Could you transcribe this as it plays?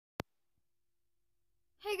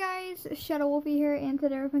Hey guys, Shadow Wolfie here, and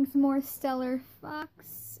today we're playing some more Stellar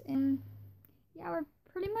Fox, and yeah, we're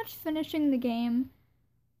pretty much finishing the game.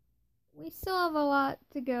 We still have a lot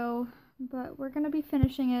to go, but we're gonna be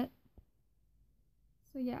finishing it.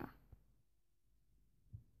 So yeah.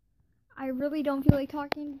 I really don't feel like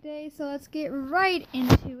talking today, so let's get right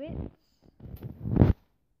into it.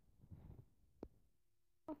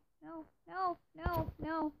 Oh,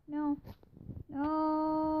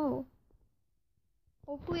 no.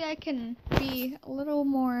 Hopefully I can be a little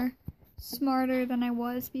more smarter than I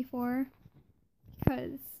was before,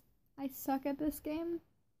 because I suck at this game.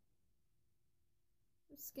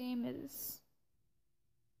 This game is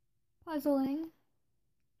puzzling,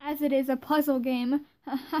 as it is a puzzle game.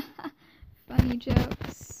 Funny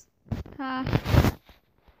jokes. Ha.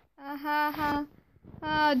 Ha ha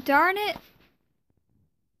ha. Darn it.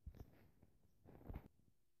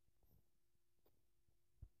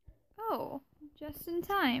 Oh, just in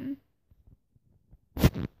time.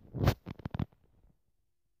 That's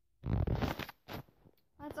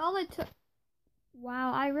all it took.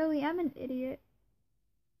 Wow, I really am an idiot.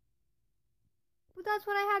 But that's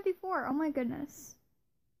what I had before. Oh my goodness.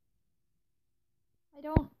 I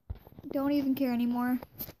don't even care anymore.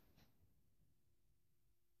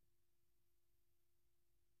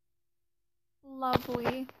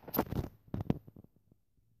 Lovely.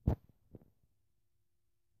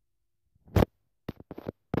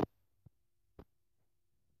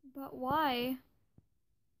 But why?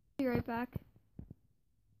 Be right back.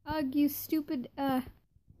 Ugh, you stupid, Okay,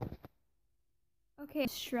 I'm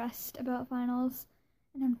stressed about finals,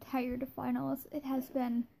 and I'm tired of finals. It has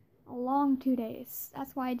been a long 2 days.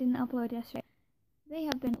 That's why I didn't upload yesterday. They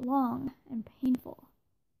have been long and painful.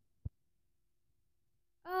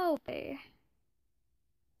 Oh, okay.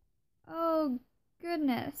 Oh,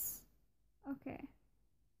 goodness. Okay.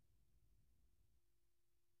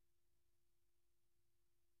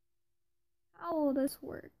 How will this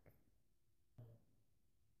work?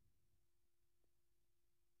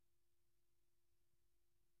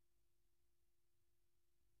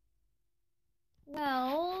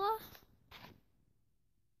 Well,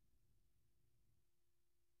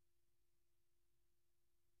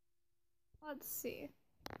 let's see.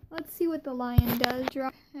 Let's see what the lion does.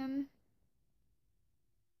 Drop him.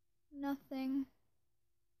 Nothing.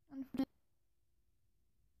 Unfortunate.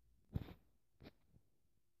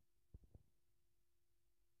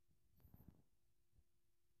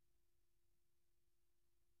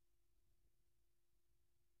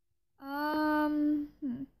 Hmm.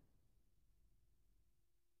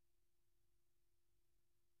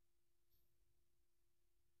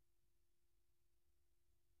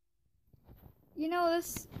 You know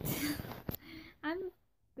this. I'm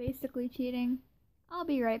basically cheating. I'll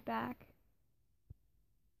be right back.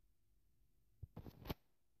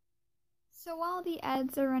 So while the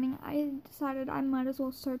ads are running, I decided I might as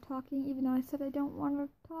well start talking, even though I said I don't want to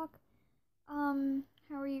talk.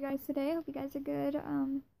 How are you guys today? Hope you guys are good.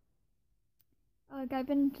 I've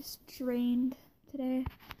been just drained today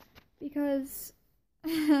because,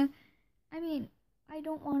 I mean, I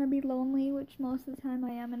don't want to be lonely, which most of the time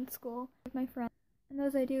I am in school with my friends. And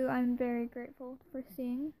those I do, I'm very grateful for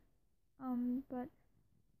seeing. But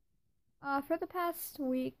for the past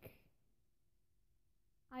week,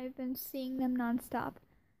 I've been seeing them nonstop.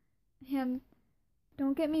 And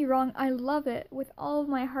don't get me wrong, I love it with all of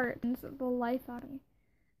my heart and the life out of me.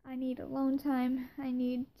 I need alone time. I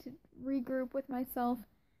need to regroup with myself.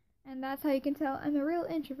 And that's how you can tell I'm a real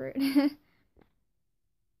introvert. It's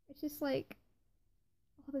just like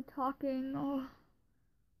all the talking, all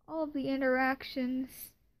of the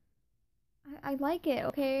interactions. I like it,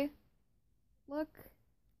 okay? Look,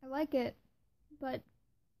 I like it, but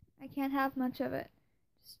I can't have much of it.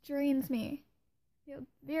 It just drains me. I feel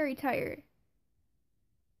very tired.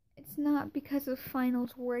 It's not because of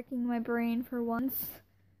finals working my brain for once.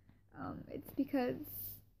 It's because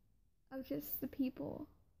of just the people.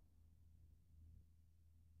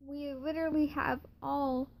 We literally have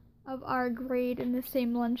all of our grade in the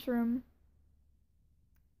same lunchroom.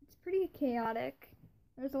 It's pretty chaotic.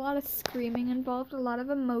 There's a lot of screaming involved, a lot of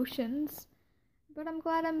emotions. But I'm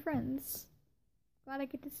glad I'm friends. Glad I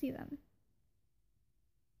get to see them.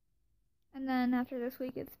 And then after this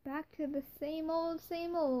week, it's back to the same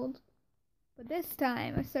old. But this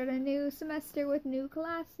time, I start a new semester with new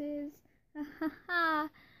classes. Ha ha ha.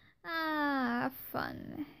 Ah,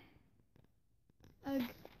 fun. Ugh.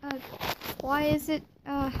 Why is it,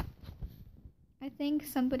 I think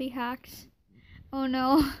somebody hacked. Oh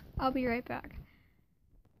no, I'll be right back.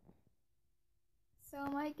 So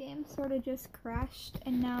my game sort of just crashed,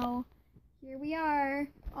 and now here we are.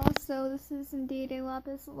 Also, so this is indeed a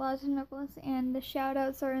lapis lazuli necklace, and the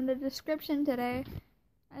shoutouts are in the description today,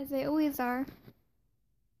 as they always are.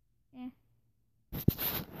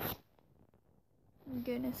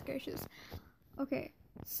 Goodness gracious. Okay,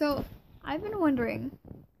 so I've been wondering,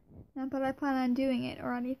 not that I plan on doing it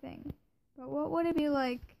or anything, but what would it be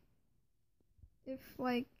like if,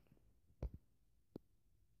 like,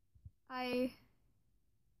 I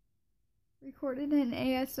recorded an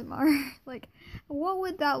ASMR? Like, what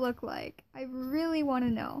would that look like? I really want to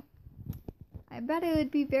know. I bet it would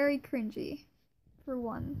be very cringy, for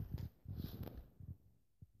one.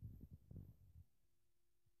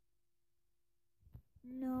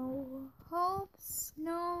 No hopes,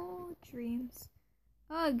 no dreams.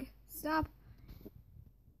 Ugh, stop.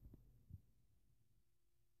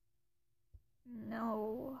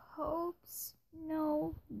 No hopes,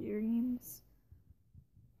 no dreams.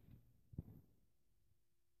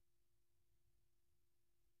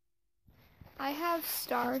 I have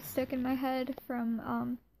Star stuck in my head from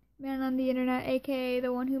Man on the Internet, aka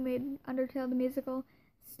the one who made Undertale the musical.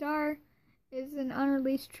 Star is an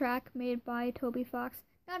unreleased track made by Toby Fox.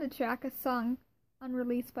 Not a track, a song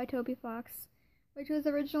unreleased by Toby Fox, which was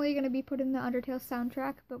originally going to be put in the Undertale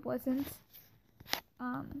soundtrack, but wasn't.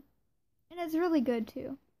 And it's really good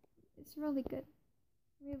too. It's really good.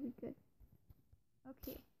 Really good.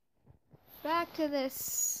 Okay. Back to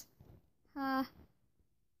this. Fun.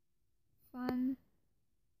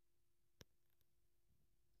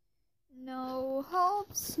 No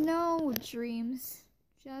hopes, no dreams.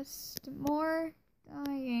 Just more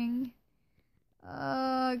dying.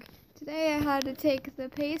 Ugh. Today I had to take the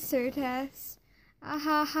pacer test. Ah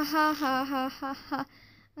ha ha ha ha ha ha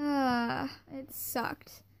ha. It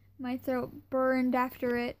sucked. My throat burned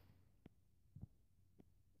after it.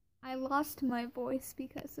 I lost my voice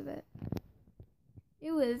because of it.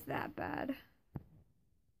 It was that bad.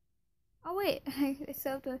 Oh wait, I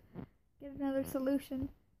still have to get another solution.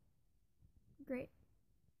 Great.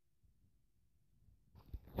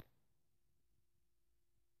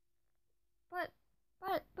 But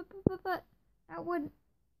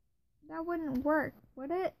that wouldn't work,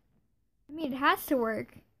 would it? I mean, it has to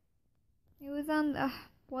work. It was on the,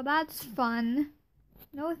 well, that's fun.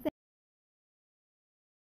 No thanks.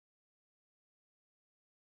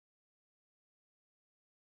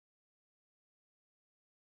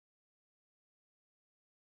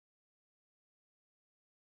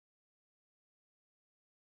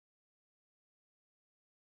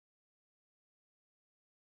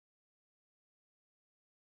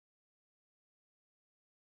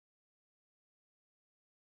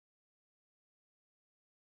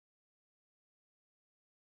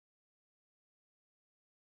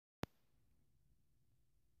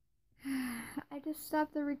 I just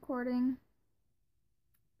stopped the recording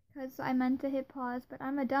because I meant to hit pause, but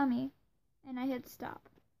I'm a dummy and I hit stop.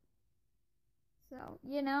 So,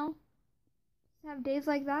 you know, just have days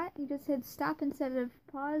like that. You just hit stop instead of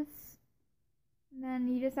pause, and then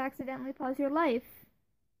you just accidentally pause your life.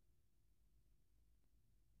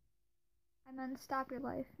 I meant stop your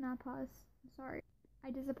life, not pause. I'm sorry.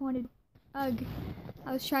 I disappointed. Ugh.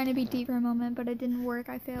 I was trying to be deep for a moment, but it didn't work.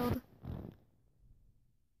 I failed.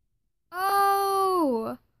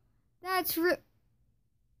 Oh! That's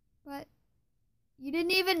But you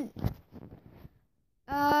didn't even...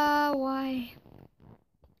 why?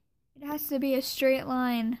 It has to be a straight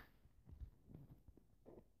line.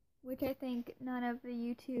 Which I think none of the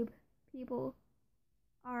YouTube people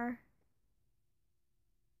are.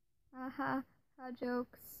 Ha ha ha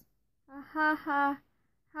jokes. Ha ha ha.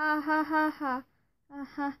 Ha ha ha ha. Ha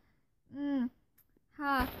ha.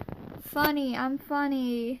 Ha. Funny, I'm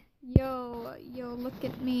funny. Yo, look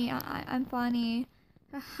at me. I'm funny.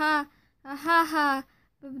 Ha ha. Ha ha ha.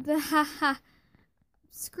 Ha ha.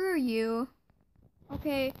 Screw you.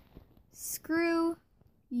 Okay. Screw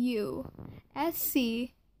you.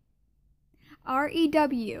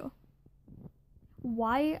 SCREWYOU.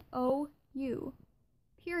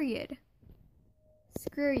 Period.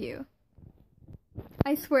 Screw you.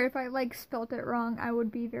 I swear if I spelt it wrong, I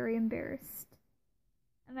would be very embarrassed.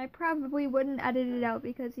 And I probably wouldn't edit it out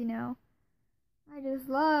because, you know, I just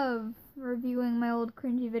love reviewing my old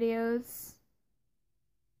cringy videos.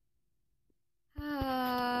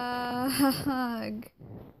 Hug.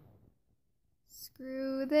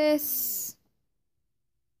 Screw this.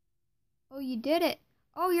 Oh, you did it.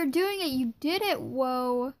 Oh, you're doing it. You did it.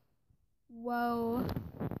 Whoa. Whoa.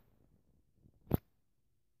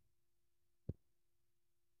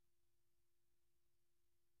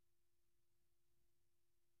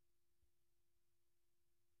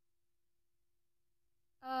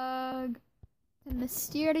 The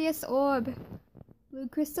mysterious orb. Blue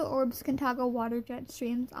crystal orbs can toggle water jet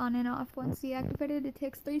streams on and off. Once deactivated, it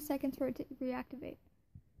takes 3 seconds for it to reactivate.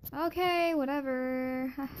 Okay,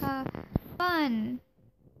 whatever. Haha. Fun.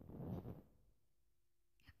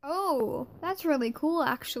 Oh, that's really cool,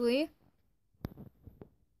 actually.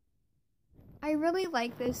 I really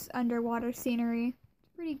like this underwater scenery.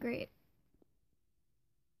 It's pretty great.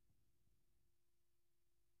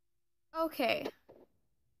 Okay.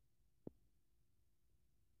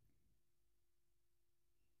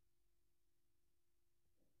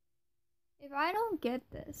 If I don't get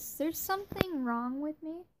this, there's something wrong with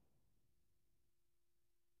me.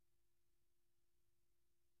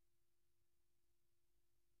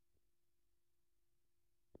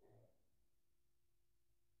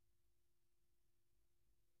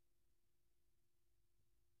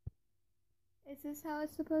 Is this how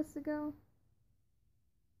it's supposed to go?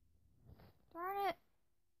 Darn it.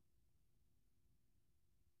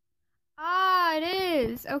 Ah, it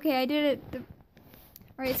is! Okay, I did it.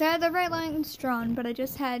 Alright, so I had the right lines drawn, but I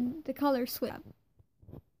just had the color switch up.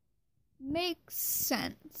 Makes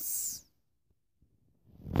sense.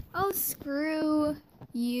 Oh, screw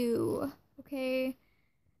you. Okay.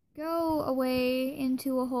 Go away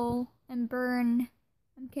into a hole and burn.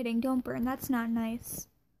 I'm kidding, don't burn. That's not nice.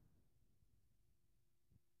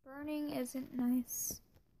 Burning isn't nice.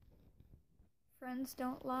 Friends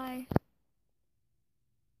don't lie.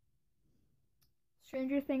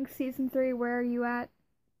 Stranger Things Season 3, where are you at?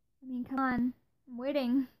 I mean, come on. I'm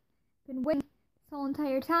waiting. Been waiting this whole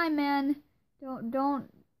entire time, man.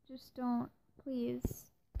 Just don't.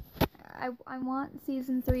 Please. I want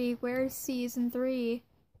Season 3. Where's Season 3?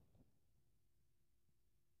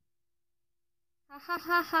 Ha ha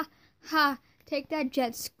ha ha ha. Take that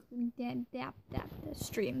the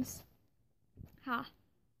streams. Ha.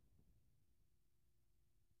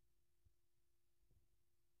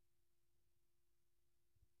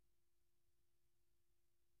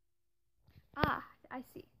 Ah, I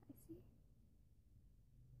see.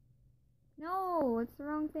 No, it's the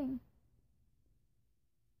wrong thing.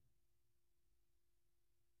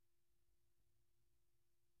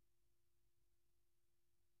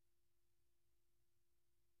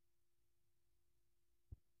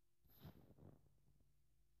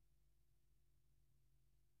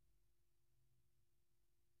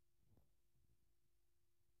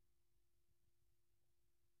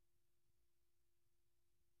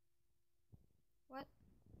 What?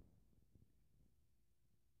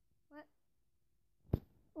 What?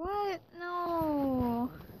 What?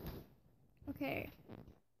 No. Okay.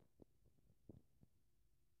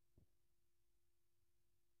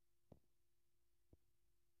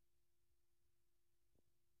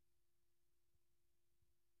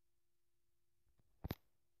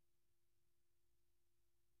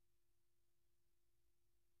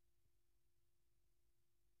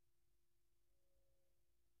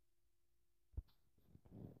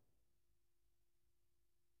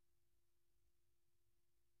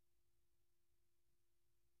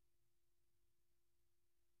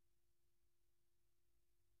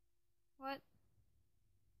 What?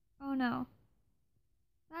 Oh no.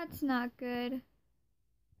 That's not good.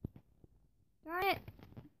 Darn it.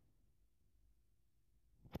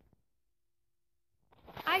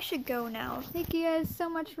 I should go now. Thank you guys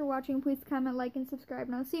so much for watching. Please comment, like, and subscribe.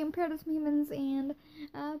 And I'll see you in Paradise Humans, and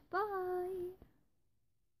bye.